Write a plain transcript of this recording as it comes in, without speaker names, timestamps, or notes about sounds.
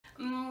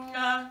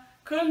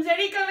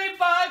Kurumzeri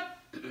Kalipak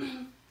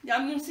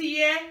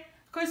Yamnusiye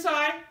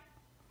Kangsoi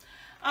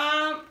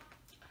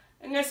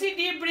ngasi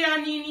di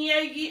biryani ni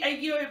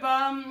aigi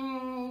oiba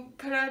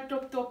kara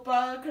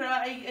topa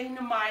kara ai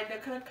na mai da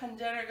kara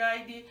khanjaraga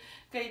ai di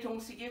kai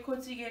thongsige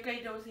khochige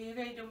kai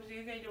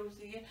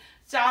dosige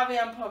chabe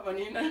am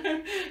phabani na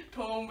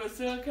thong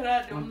basu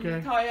kara dum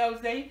thayau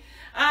sei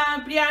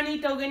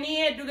biryani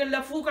togani aduga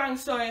lafu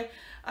kangsoi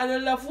ada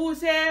lafu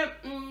se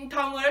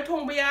thongara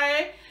thongba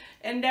yae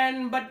and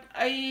then but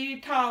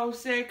I thao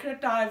se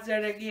krata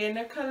jarage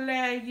na khalle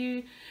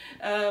ai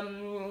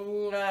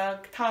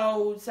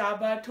thao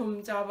zaba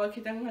thum zaba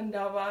kitang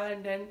handawa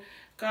and then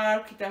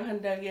car kitang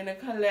handage na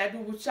khalle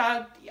adu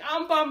cha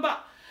yam pamba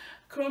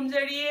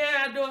kromjari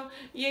ado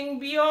yeng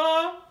bio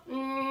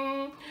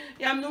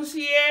yam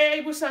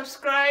nusiye bu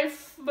subscribe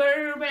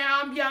ber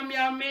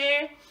yam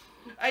me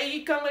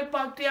ai kang le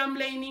pak yam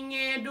lening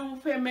do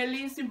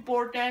family is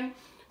important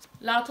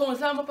la thong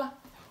sa papa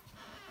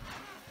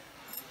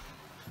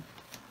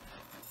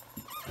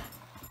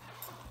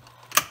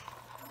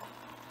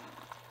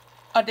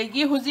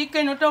adagi huzik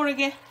kaino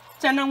tawrege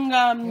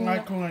chanamga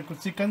ngai ko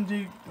chicken ji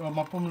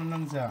mapum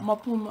nang ja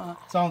mapum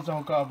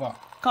chang ka ba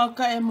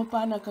ka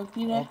mapana ka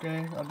pire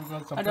okay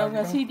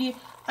aduga cd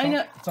aina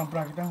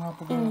champra kitang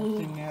hapu ko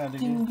tinge adagi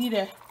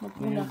tingbire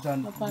mapuna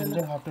mapana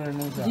ginger hapter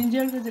nang ja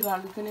ginger ka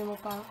jagal kane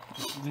mapa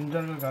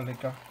ginger ka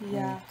galika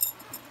ya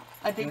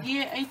adagi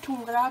ai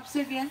thungrap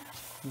se ge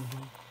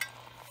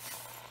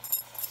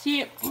si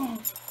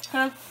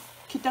kar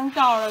kitang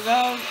tauraga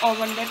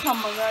oven de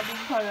thamaga dum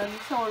pharan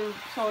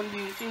sol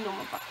di ting no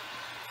mapa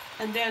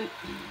and then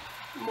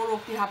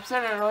morok di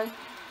hapsara roi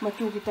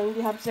matu kitang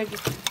di hapsagi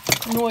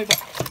noi ba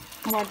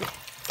made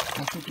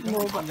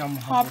noi ba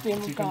hape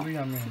muka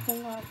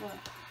kitang apa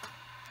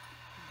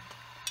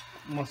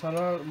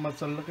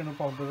masala keno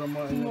powder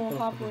ma no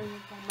hape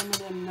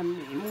manam nam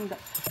ni munda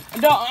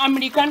the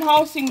American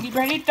housing di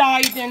very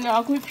tight and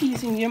akoi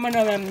piecing ye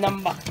manam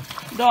namba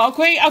do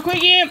akoi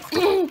ge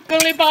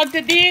kale ba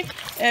di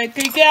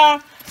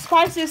kaya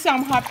spices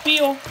am happy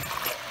o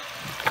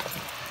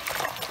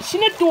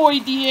sina toy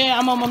di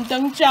amamam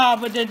tang cha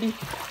ba di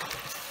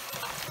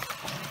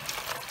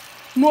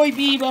noi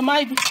bi ba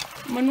mai bi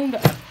manunda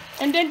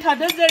and then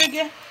thada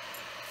zarge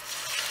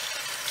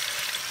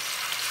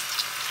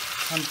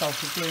han tau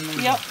su play no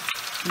yep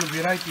no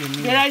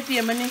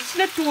variety mani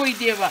sina toy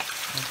di ba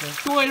okay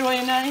toy ro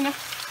ina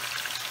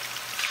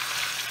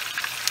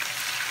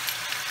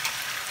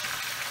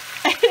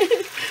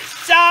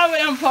Chawe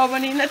am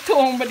pabani na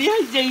thong badi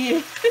hai jaye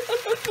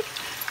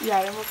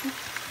yare mako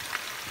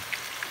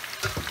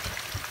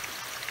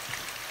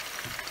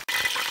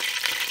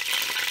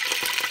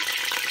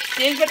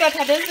तेज बटा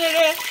thade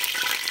sere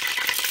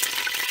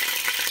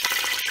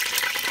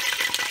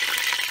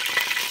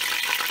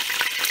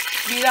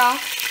dira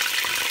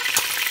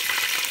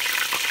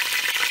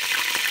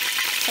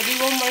tadi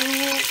wo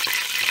maru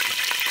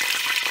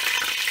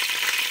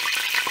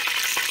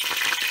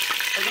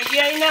tadi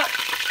dia ina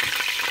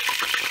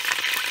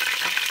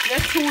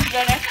let's choose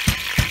that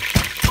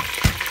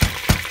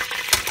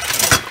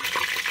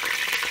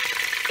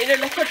ina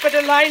lakhat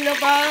pada line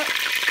ba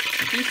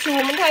isu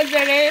man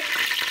thajare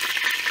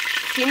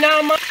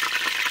Sinama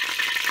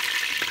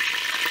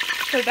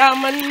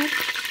Sadaman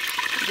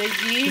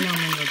Dagi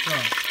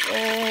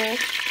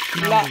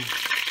La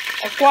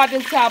Aquad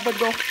and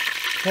Sabado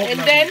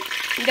and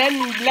then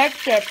black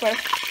pepper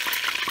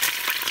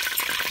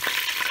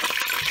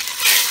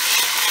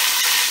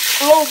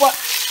over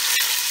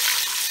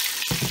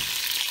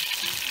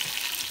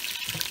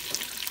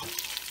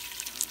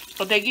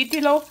so Dagi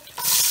tilo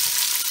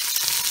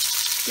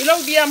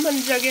diam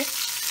hanjage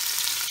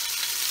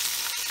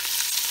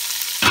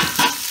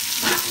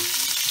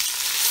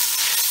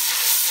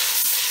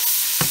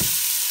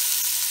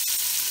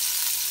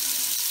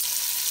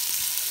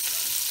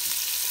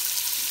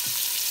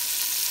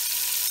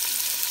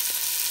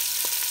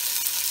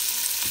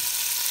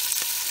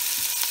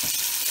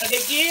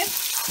Adagi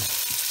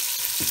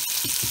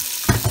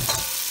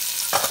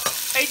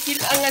ay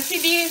ang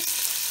asidi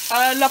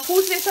Lafu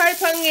se sai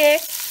pange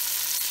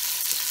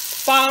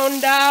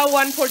pound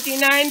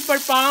 149 per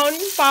pound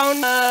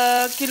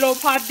kilo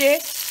phade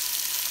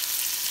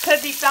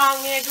khadi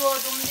tange do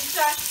dum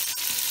nisa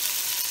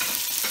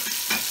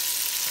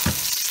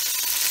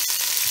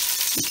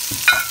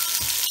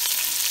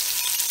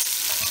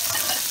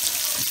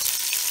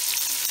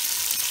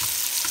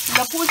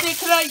Lafu se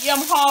khra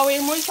yam hawe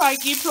moi sai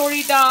ki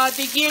Florida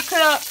digi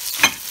khra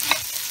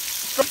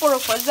proper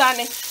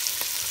fazane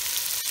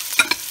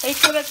ai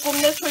khra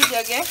kumne soi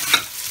jage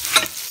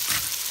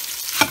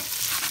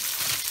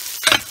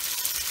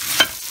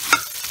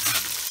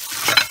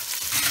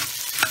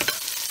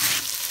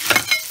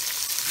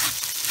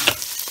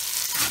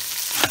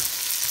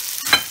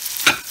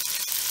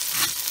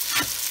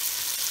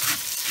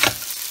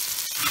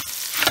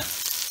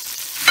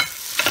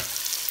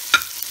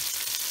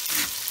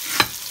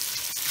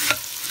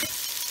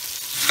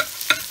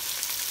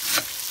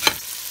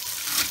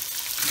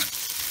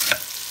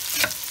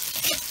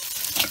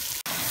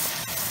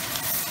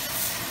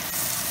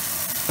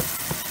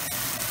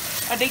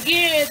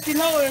ꯑꯗꯒꯤ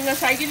ꯇꯤꯜꯍꯧ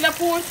ꯉꯁꯥꯏꯒꯤ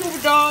ꯂꯐꯨ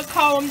ꯁꯨꯕꯗꯣ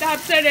ꯈꯥꯎ ꯑꯃꯗ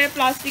ꯍꯥꯞꯆꯔꯦ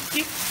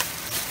ꯄ꯭ꯂꯥꯁꯇꯤꯛꯀꯤ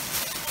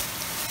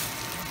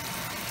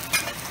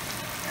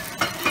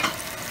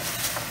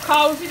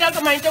ꯈꯥꯎꯁꯤꯗ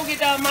ꯀꯃꯥꯏꯅ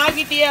ꯇꯧꯒꯦꯗ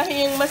ꯃꯥꯒꯤꯗꯤ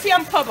ꯍꯌꯦꯡ ꯃꯁꯤ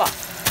ꯌꯥꯝ ꯐꯕ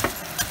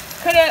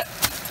ꯈꯔ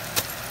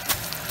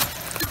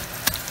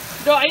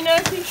ꯗꯣ ꯑꯩꯅ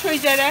ꯁꯤ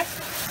ꯁꯣꯏꯖꯔꯦ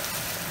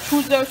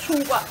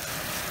ꯁꯨꯕ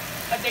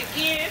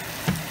ꯑꯗꯒꯤ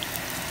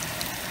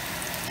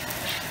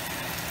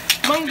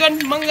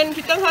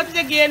ꯃꯪꯒꯟꯈꯤꯇꯪ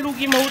ꯍꯥꯞꯆꯒꯦ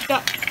ꯑꯂꯨꯒꯤ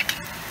ꯃꯍꯨꯠꯇ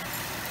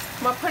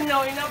ꯃꯐꯟ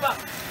ꯑꯣꯏꯅꯕ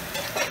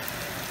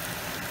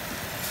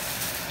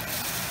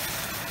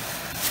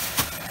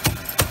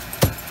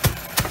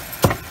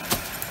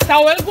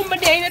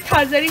ꯇꯥꯋꯦꯜꯒꯨꯝꯕꯗꯤ ꯑꯩꯅ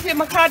ꯊꯥꯖꯔꯤꯁꯦ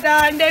ꯃꯈꯥꯗ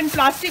and then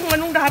ꯄ꯭ꯂꯥꯁꯇꯤꯛ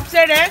ꯃꯅꯨꯡꯗ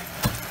ꯍꯥꯞꯆꯔꯦ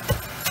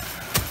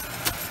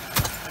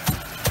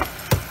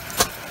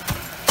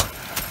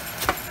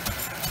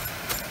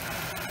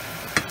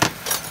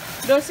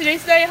ꯗꯣ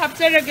ꯁꯤꯗꯩꯁꯤꯗ ꯑꯩ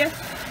ꯍꯥꯞꯆꯔꯒꯦ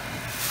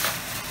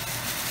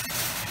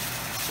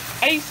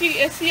ꯑꯩ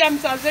ꯁꯤ ꯌꯥꯝ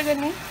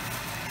ꯆꯥꯖꯒꯅꯤ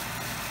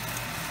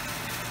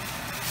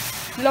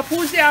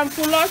ꯂꯐꯨꯁꯦ ꯌꯥꯝ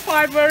full of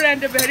fiber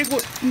and very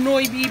good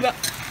ꯅꯣꯏꯕꯤꯕ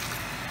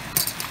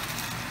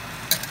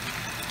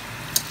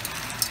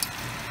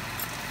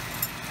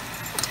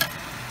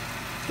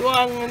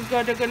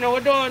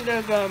ꯀꯩꯅꯣꯗꯣ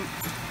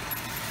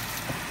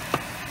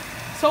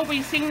ꯁꯧꯕ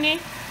ꯏꯁꯤꯡꯅꯤ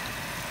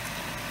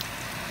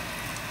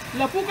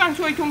ꯂꯐꯨ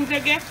ꯀꯥꯡꯁꯣꯏ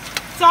ꯊꯣꯡꯖꯒꯦ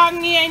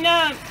ꯆꯥꯡꯅꯤ ꯑꯩꯅ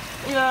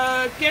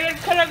ꯀꯦꯔꯠ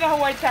ꯈꯔꯒ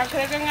ꯍꯋꯥꯏ ꯊꯔꯥꯛ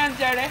ꯈꯔꯒ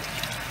ꯉꯥꯟꯖꯔꯦ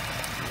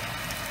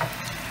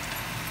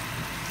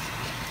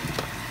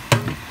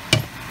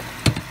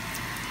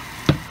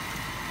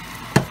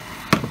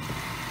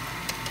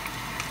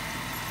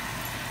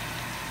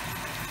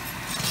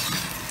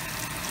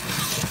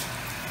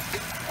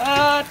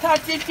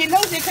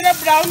ꯇꯤꯜꯍꯧꯁꯦ ꯈꯔ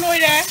ꯕ꯭ꯔꯥꯎꯟ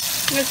ꯑꯣꯏꯔꯦ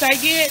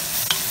ꯉꯁꯥꯏꯒꯤ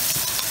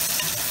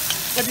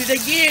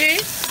ꯑꯗꯨꯗꯒꯤ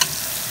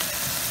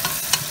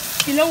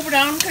ꯇꯤꯜꯍꯧ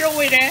ꯕ꯭ꯔꯥꯎꯟ ꯈꯔ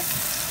ꯑꯣꯏꯔꯦ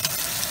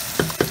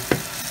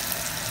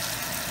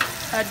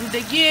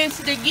ꯑꯗꯨꯗꯒꯤ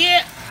ꯁꯤꯗꯒꯤ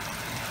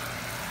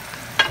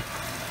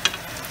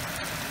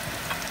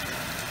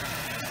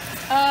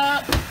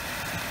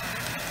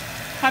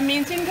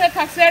ꯈꯥꯃꯦꯟꯁꯤꯟ ꯈꯔ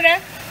ꯊꯥꯛꯆꯔꯦ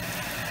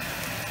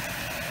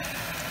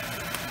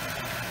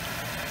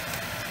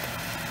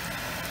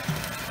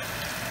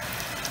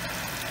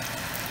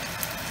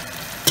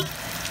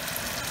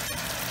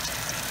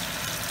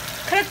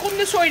खरा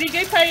कुमने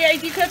सोइरिगै फै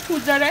आइदि खरा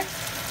थुजरे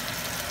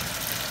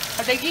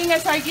अदगी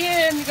ngसाइगी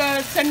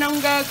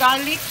सनमगा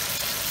गार्लिक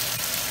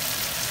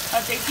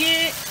अदगी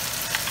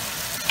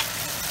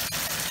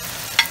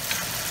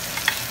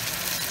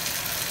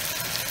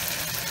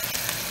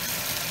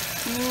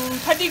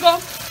फदिगो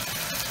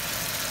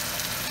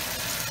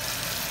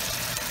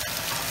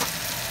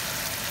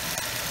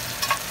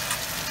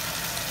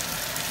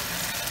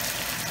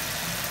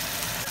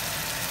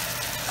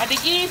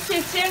अदगी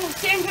सेंग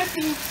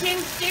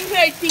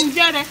खरा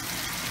तिंजरे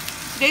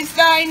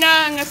देसदा आइना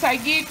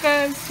ngसाइगी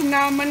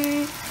cinnamon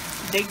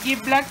अदगी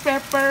black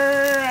pepper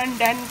and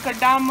then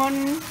cardamom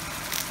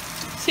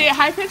से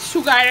हाइफेट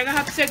सुगाइरगा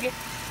हापसगे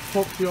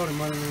Top your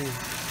money.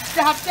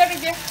 से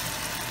हापसगे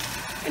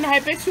इन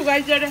हाइफेट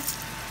सुगाइजरे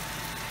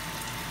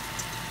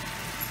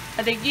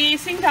अदगी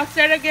सिंग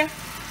थाक्सरगे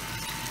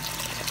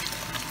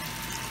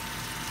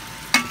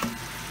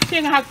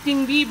सिंग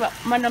हाक्टिंग बीबा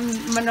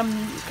मनम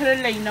खरा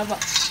लेनबा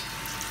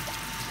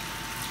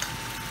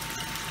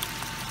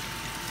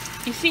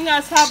इसिंग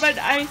असाबद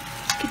आई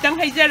खितंग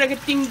हाइजरगे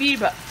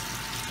तिंगबीबा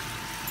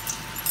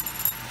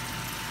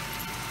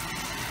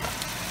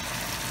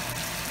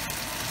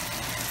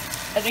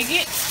अदगी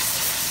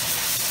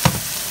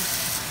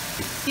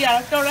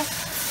यार तोरा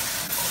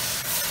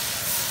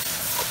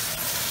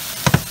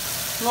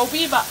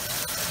ngobíba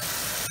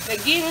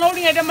अदगी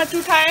ngौरिङैदा मचु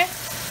थाए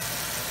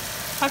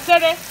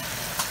हाक्सरे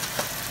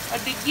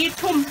अदगी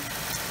थुम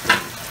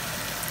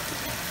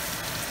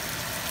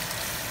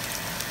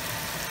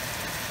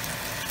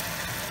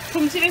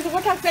थुमसिरे सुको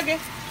थाक्सगे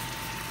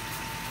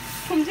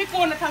थुमसे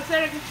कोना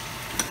थाक्सरगे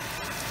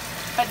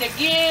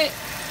अदगी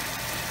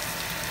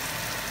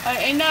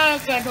ऐना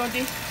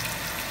कदोदी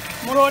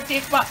मोरो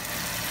टेकपा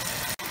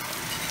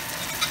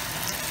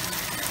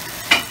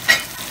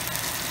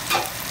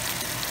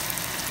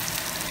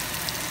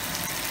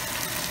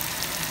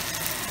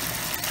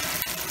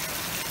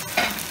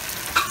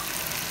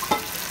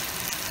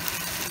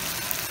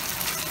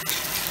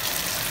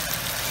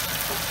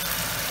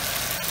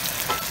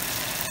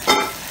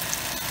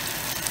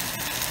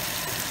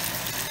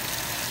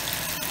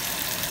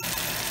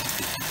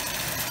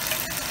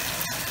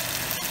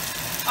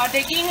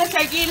अदगी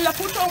ngसाइगी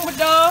लफु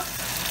थोंबदो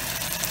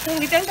थों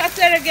खितंग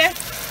थाक्सरगे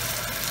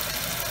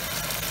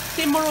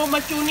से मोरो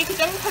मचुनी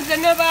खितंग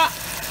फजनबा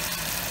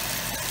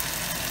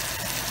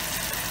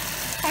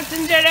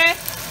थाक्सनजरे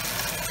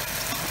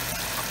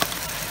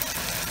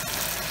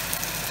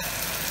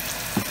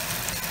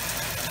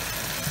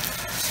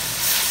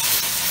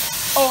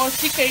ओ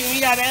सिकई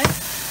यारे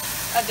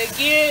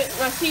अदगी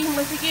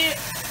मसिगी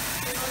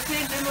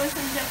से देलो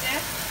संजगे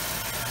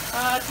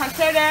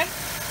थाक्सरे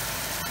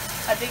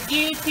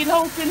अदगी तिलौ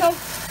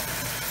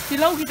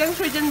खितंग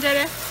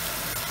सोइजनजरे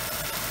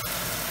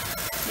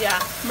या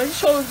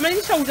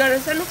मसि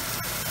सौजरसनु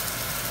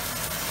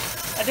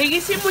अदगी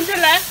सि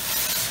Munjla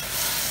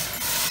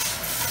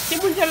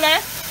munjale.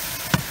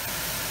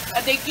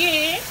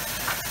 Adagi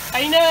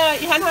aina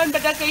ihan han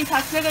bada kai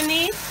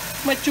thakserani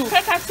machu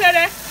kha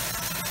thaksare.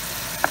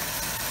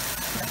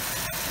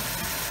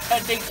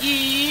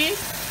 Adagi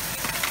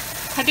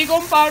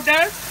hadigom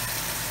powder.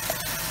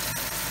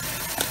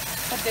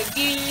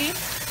 Adagi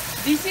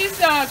this is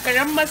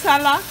garam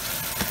masala.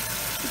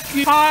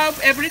 You have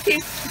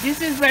everything.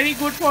 This is very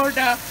good for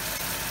the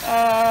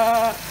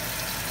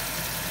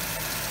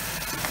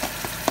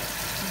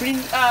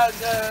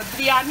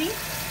biryani.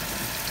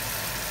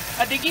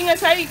 Adagi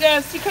ngasai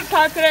sikhat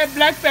thakre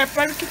black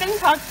pepper kitang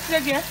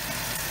thaksage.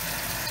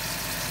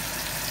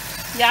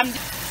 Yam.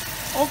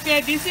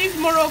 Okay, this is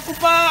Morocco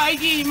pa.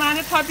 Aigi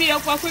mana thabi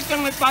akwa koi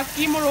kang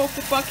paki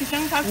Morocco pa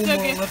kitang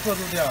thaksage.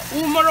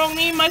 Umorong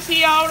ni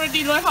masi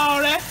already loi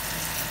haure.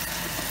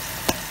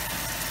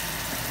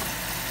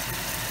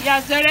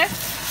 Ya zare.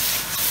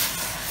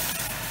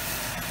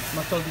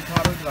 Masal di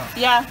tharo jla.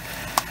 Ya.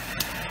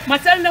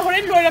 Masal na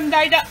horen loram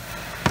daida.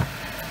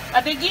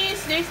 Adagi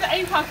stage na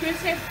ay thakre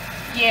se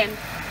yen.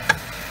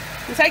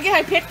 Misai ki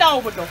hai phet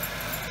tao bodo.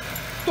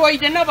 Toy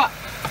dena ba.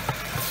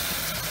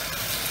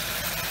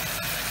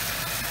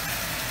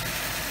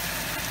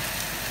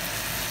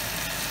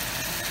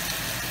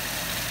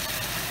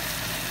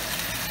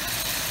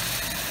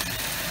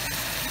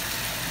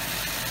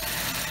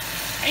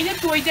 Aina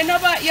toy dena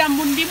ba ya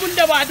mundi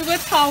munda ba aduga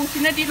thau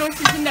sina di lo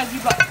sina gi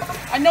ba.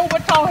 Ano ba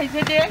thau hai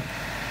se de.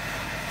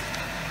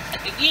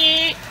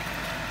 Adagi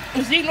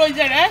uzik loi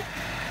jare.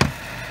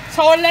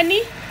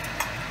 Solani.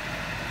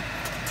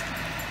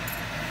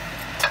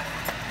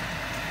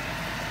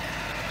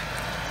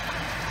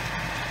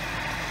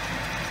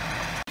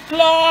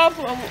 Clove,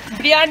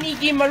 biryani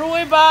ki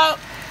marui ba,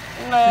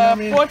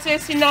 pot se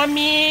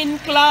cinnamon,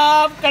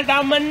 clove,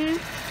 cardamom,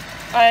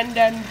 and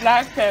then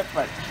black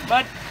pepper.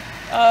 But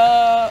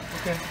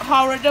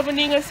how rada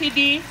bani ngasi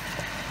di,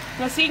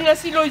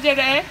 ngasi loi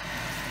jare.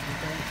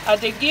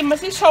 Adagi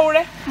masi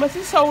saure.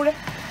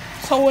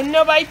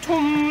 Sauna bai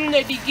thum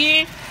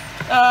adagi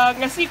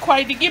ngasi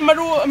khwai digi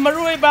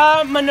marui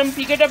ba manam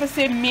pigada ba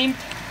se mint.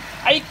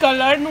 Ai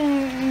color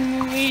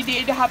nung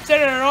di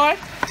hapsararoi.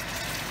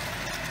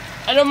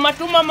 Ano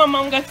matu mama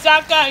mangga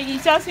chaka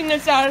isa singna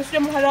char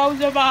sem harau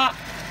jaba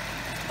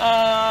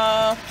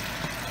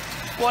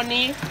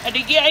poni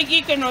adigi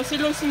aigi keno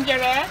silu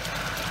sinjara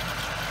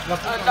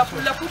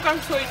lapu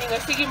kangsoi ni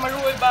ngasi gi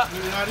marui ba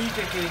ngari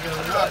ke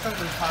ga tang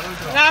ko tharo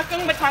jla.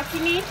 Ngakang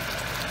mathakini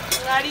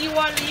ngari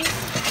wali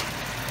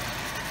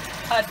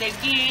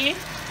adagi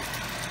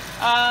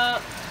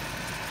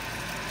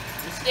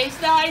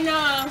stage na aina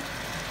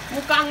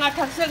mukhang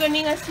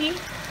athasagani ngasi.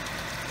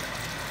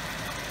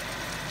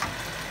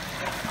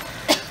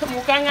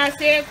 Mukhang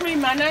ase kuri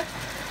mana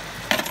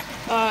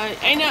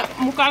aina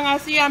mukhang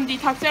ase yam di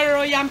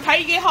thaksaro yam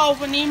thai ge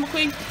haubani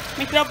mukhui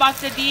mitra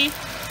bakta di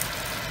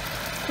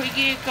khui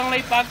ge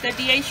kanglai bakta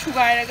di ai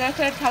sugar ga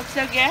khar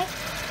thaksage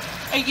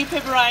ai gi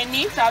February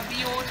ni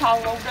sabiu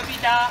thau da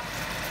bida.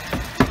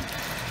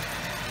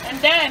 And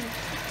then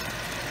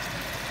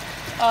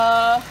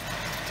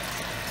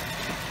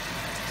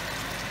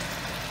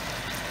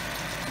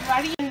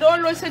Gari indo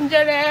lo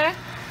sanjare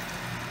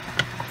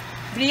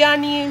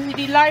biryani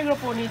di live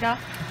raponi da.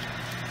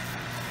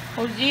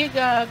 Hoji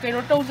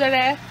keno to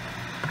zare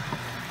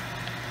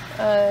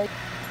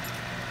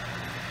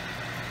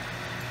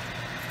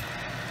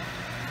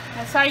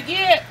sai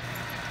ge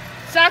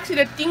sak si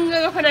da tinga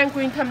ga phanan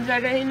kuin tham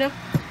jare na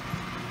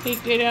ke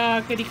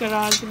kari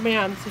kara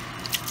mayam se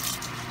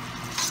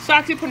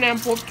sak si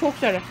phanan pop thok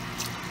jare.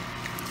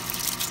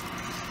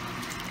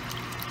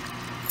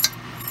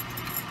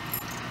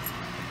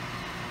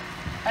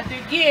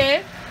 Adagi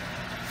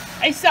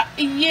ai sa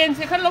yen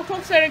se khan lok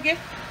thok sarage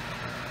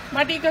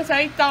mati ka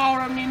sai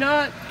tawram ni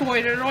na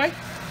toira roi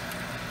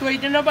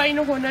toidana bai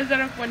no hona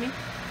jarak pani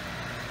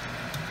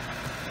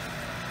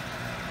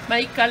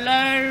mai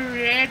color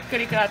red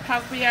kari ka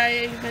thak pi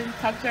ai ben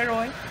thak sa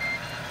roi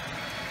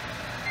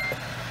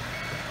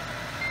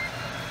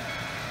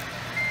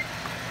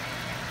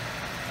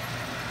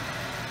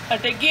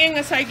adagi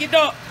ngasai gi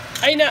do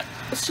aina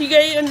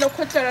sigai an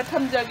lokha chara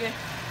thamjage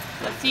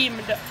mati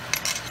mda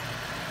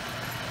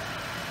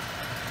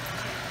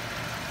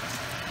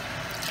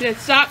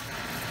sak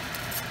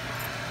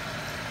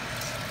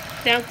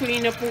yang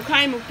kuina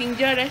pungkai muking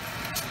jare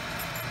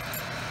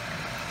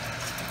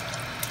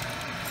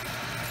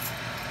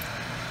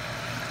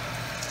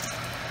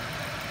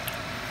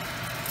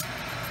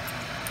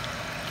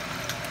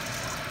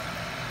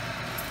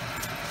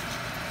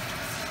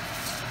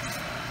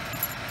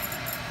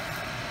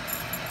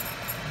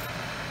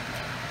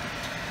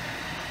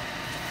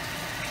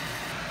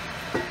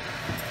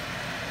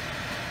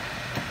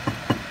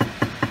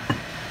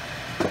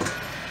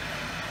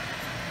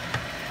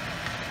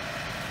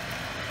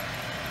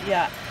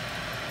ya.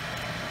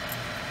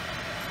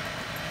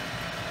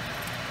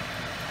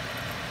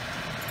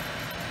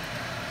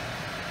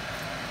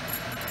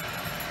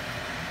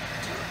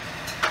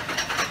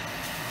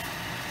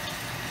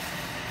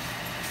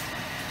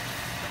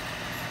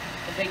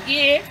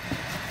 Lagi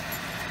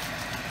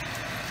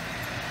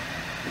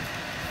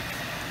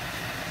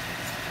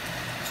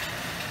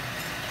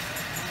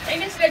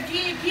Ini sudah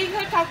ghee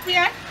kan tapi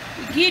ya,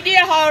 ghee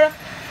dia harus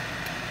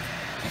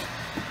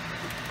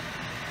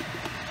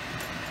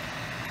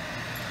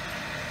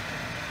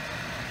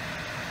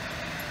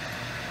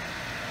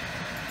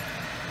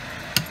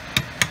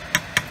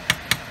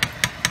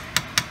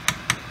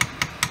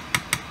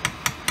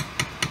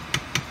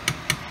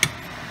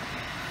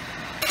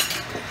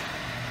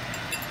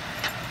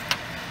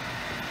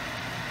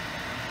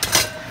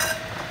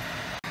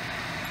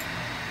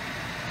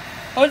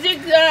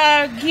Hojik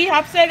ghee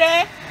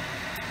hapsere.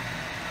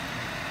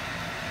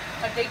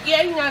 Ada ghee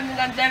ay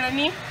ngan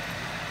ni.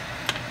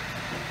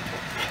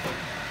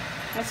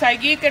 Masai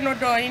ghee keno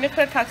do ini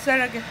kena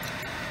taksar lagi.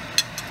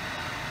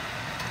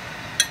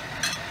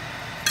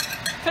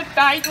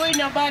 Ketai tu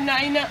ini apa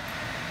na ini,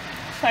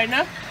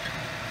 sana.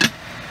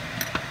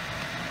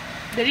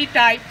 Dari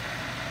tight.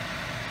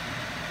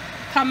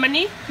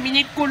 Kamani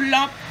minit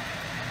kulap.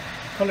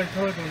 Kalau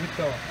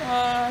itu.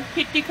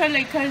 Hiti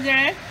kalau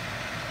kerja.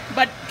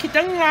 But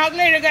kita ngak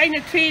le raga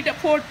ina 3 to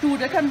 4 2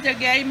 da tham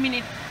jage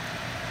minute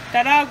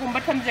tara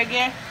gumba tham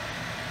jage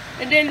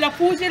and then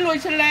lafu se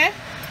loi chale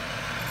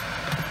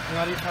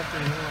ngari thate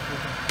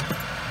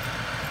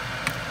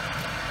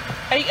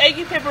ai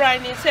ki February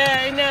ni se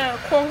ina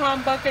khong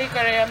ham ba kai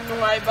kare am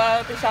nungai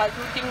ba pesa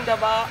ju ting da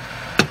ba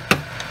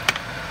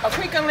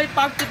akhoi kang lai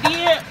pak ti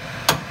di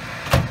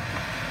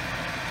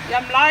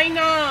yam lai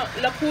na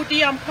lafu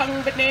ti am phang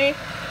bane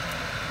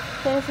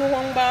Kung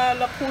suhong ba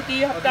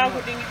laputi hapta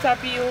ko ding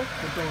isapiyo.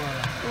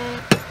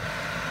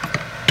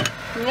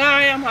 Nga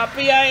yam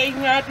happy ay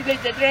nga tila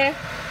jadre.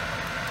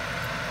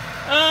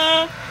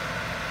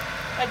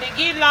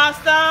 Adigi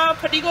last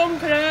padigong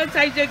kara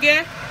say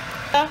jage.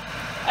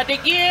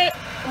 Adigi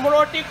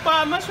morotik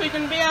pa ma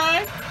sweeten be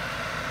ay.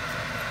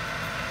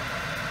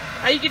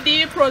 Ay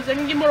gidi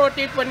frozen gi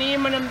morotik pa ni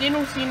manam din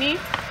usini.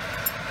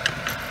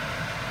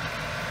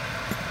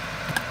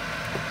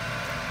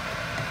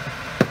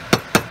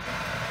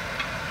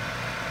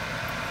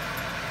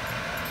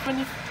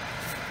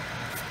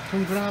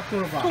 Kung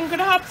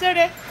gerahap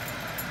sere.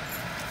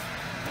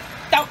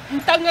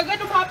 Tangga ka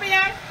nung hape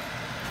yan.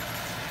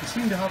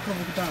 Ising dah hap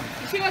kamu kita.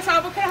 Ising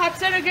asaba ka hap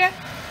sere ge.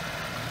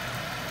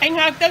 Ay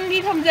ngagtang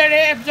di tham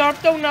jare absorb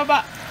tong na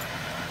ba.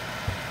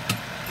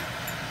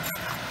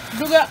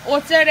 Duga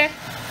ot sere.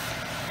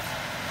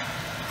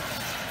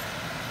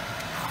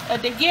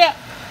 Adegi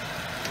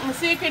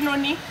masi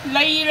kenoni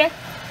laire.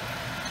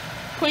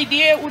 Koi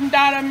die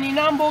undaram ni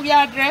nambo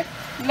yadre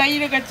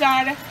laire ka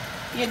chare.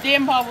 Ye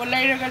dem bawa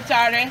laira ka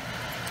chare.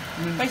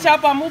 Paisa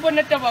pamu ba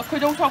nataba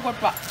khudong thawat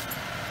ba.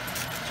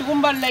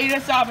 Sugumba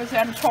laira chaba se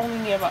am chong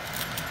ni ba.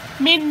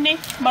 Min ni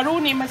maru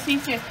ni masi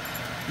se.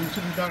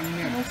 Musim dang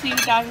ni. Musim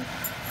dang.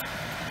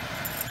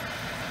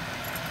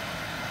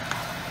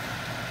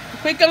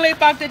 Koi kang lai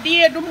pak ta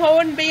di dum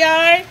hawan be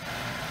ai.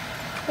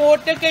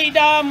 Pot ta kai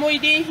da moi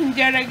di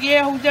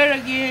hinjarage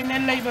haujarage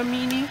nan lai ba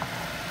mini.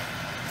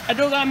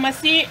 Adoga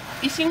masi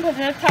ising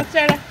phajana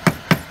thakchara.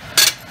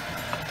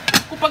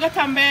 Kupaga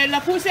tambe la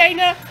pusay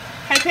na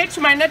high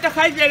sumay na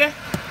takay jere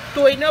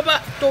toy na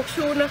ba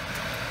toksu na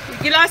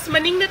gilas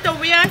maning na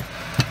tawiya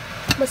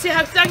masi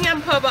haksang yam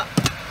phaba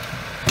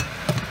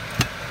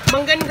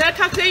mangan ga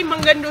thaksay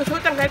mangan do so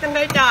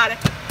tangkai dare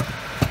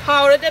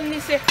hawra dem ni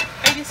se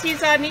ai di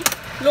sisa ni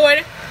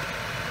loire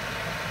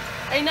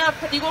ai na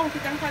phadigong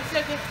kitang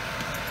thakse ke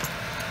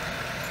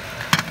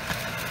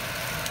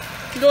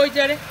loi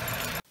jare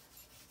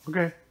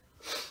Okay.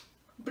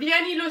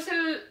 Biryani lo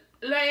sel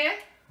laye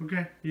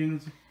Okay, yun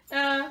si.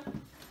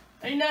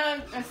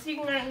 Aina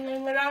asing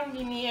ngarang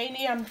ini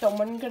ini am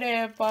toman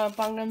kare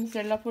pangnam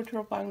sela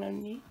putro pangnam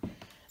ni.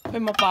 Koi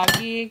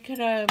mapagi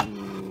kare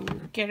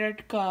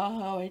carrot ka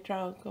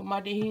hawaitra ka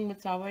madihing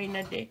matsawa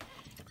ina de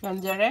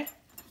nganjare.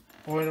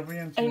 Oil pa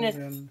yan.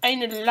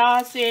 Aina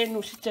la se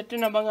nusichatu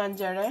na bang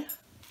nganjare.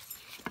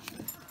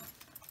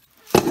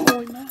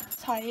 Oi ma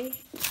sai.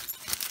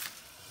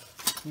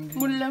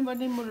 Mulla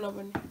bani.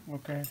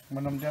 Okay,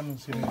 manam diyan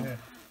sila.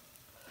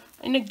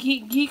 Ina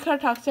ghee khar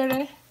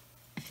thaksare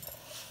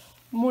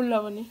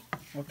mulla bani.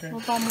 Okay.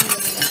 Mapa mulla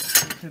bani.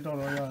 Ito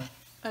ro ya.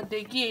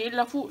 Adegi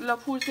lafu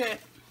se.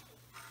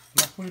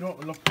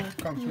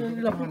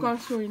 Lafu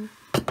kangsoi.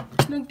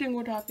 Nung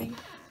tingo tapi.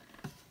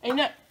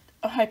 Aina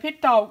hai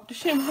pet tau.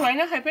 Sim hai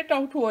na hai pet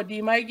tau thua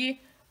di mai gi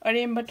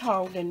arem ba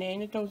thau de ne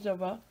ni tau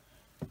jaba.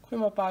 Khoi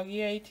mapa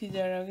gi ai thi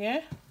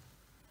jarage.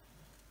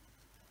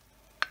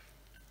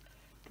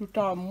 Tu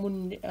ta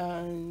mun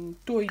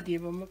toy de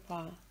ba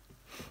mapa.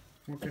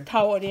 Okay.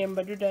 Tower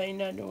but do the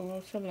ina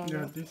do so long.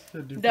 Yeah, this is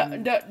a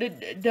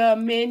different. The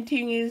main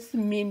thing is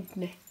mint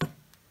ne.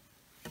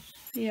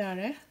 Yeah,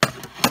 right.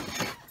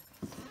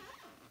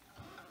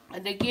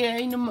 Adagi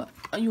ina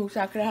yung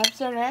sakra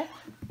hapsa re.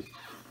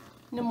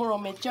 Na moro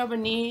mecha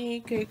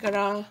bani kay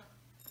kara.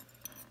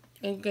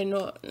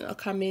 Kano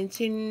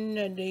kamensin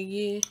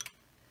adagi.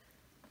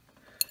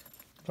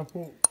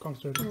 Lafu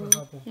Kangsoi tu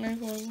apa? Ngay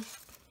ko.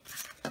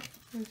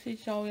 Si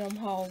sao yam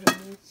hao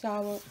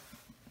sao.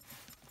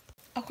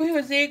 Ako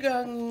yung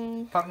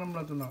zigang Pangnam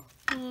na tu na.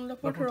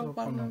 lapu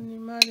terapang ni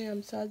mari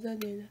am saja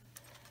dia.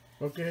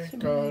 Okay,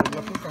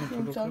 lafu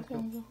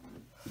Kangsoi.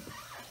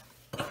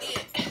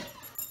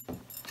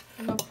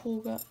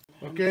 Lafuga.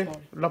 Okay,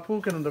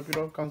 lafu can the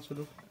piro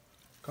Kangsoi.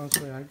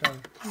 Kangsoi hai ta.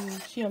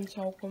 Siam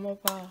chau kuma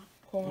pa.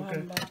 Kong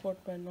han ba pot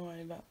pa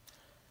noi ba.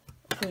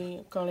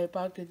 Kui kang le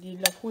pa ke di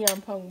lafu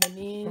yam phang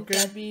bani.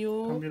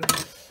 Tabiu.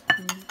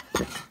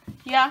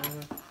 Yeah.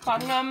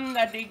 Pangam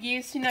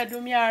adigi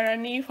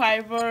sinadumyarani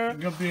fiber.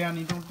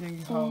 Biryani don't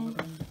think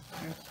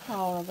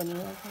how bani.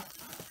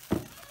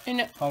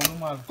 And how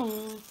normal.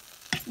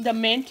 The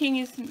main thing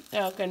is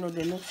kano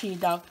de no si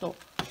doctor.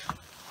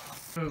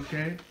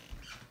 Okay.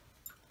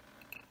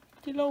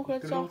 Tilo ka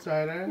sa.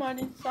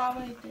 Mani sa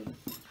ba ite.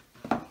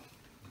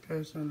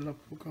 Guys, and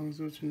lafu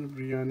Kangsoi in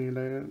biryani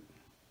like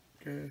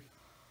okay.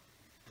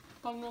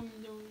 Pangam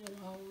yung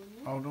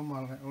how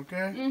normal.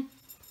 Okay.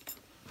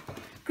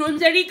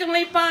 Krunzari kang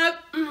lay pa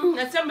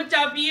nasa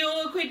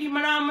matabiyo kwedi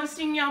marama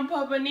sing yang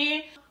pa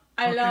bani.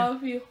 I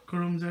love you.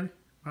 Krunzari.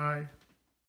 Bye.